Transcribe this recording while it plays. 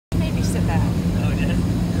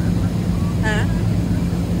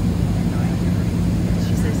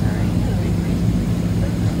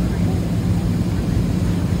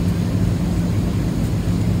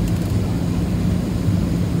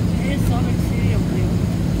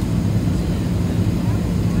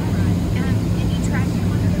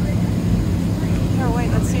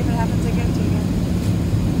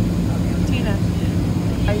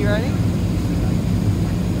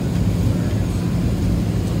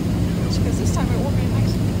because this time it won't be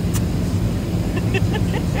nice.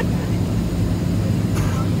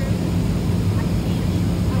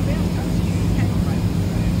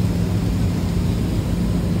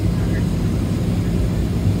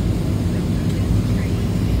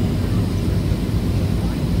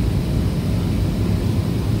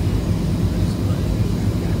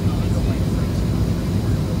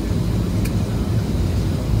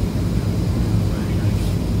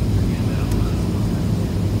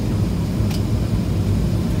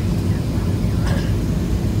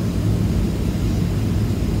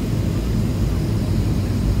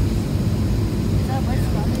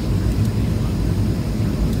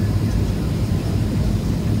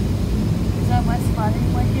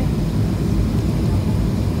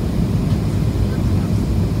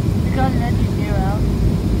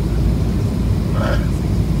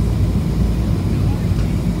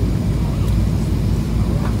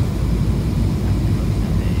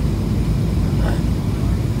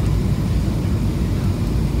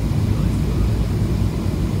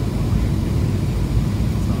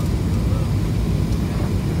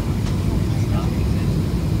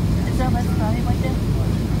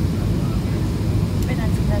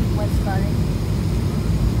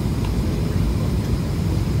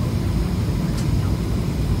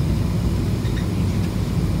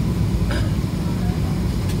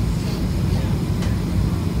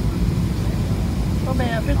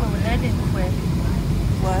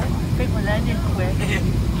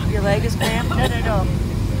 Your leg is cramped? No.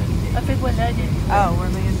 I think we're landing. Oh, we're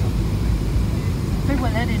landing. I think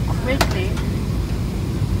we're landing quickly.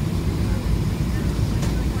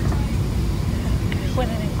 We're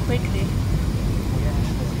landing quickly.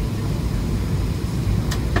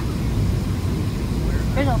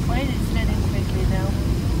 There's no plane is landing quickly now.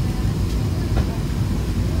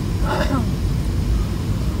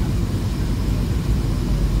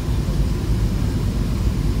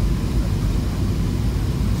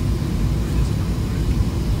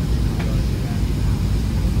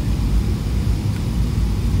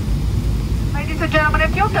 Ladies and gentlemen,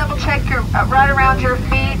 if you'll double check your right around your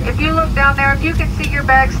feet, if you look down there, if you can see your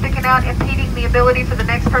bag sticking out, impeding the ability for the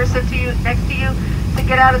next person next to you to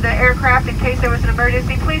get out of the aircraft in case there was an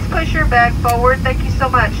emergency, please push your bag forward. Thank you so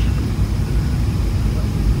much.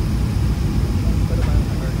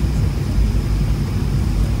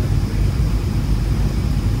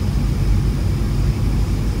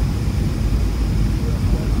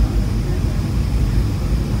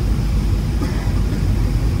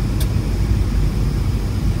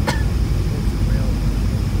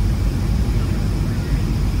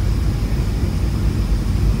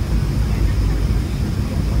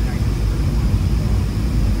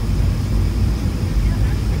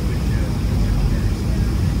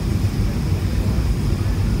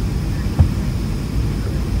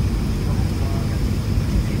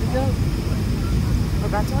 We're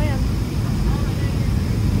about to land.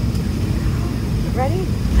 Ready?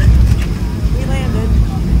 We landed.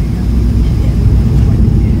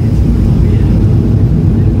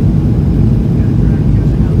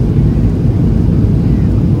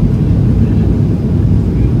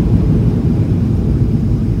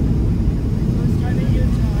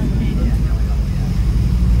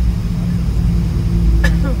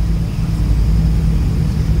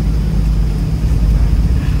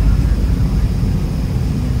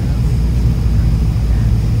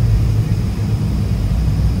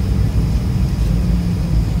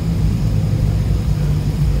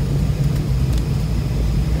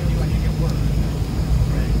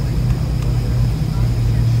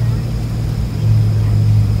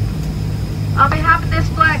 On behalf of this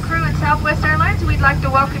flight crew at Southwest Airlines, we'd like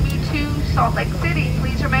to welcome you to Salt Lake City.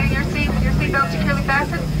 Please remain in your seat with your seatbelt securely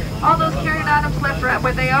fastened. All those carrying items left right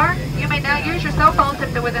where they are. You may now use your cell phones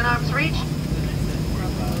if they're within arm's reach.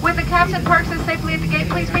 When the captain parks us safely at the gate,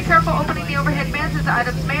 please be careful opening the overhead bins as the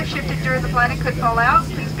items may have shifted during the flight and could fall out.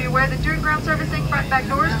 Please be aware that during ground servicing, front and back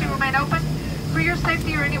doors do remain open. For your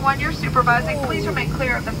safety or anyone you're supervising, please remain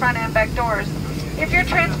clear of the front and back doors. If you're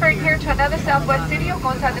transferring here to another Southwest city, you'll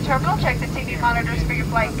go inside the terminal, check the TV monitors for your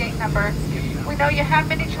flight gate number. We know you have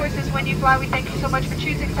many choices when you fly. We thank you so much for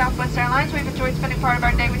choosing Southwest Airlines. We've enjoyed spending part of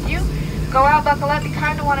our day with you. Go out, buckle up, be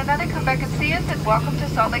kind to one another, come back and see us, and welcome to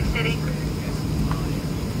Salt Lake City.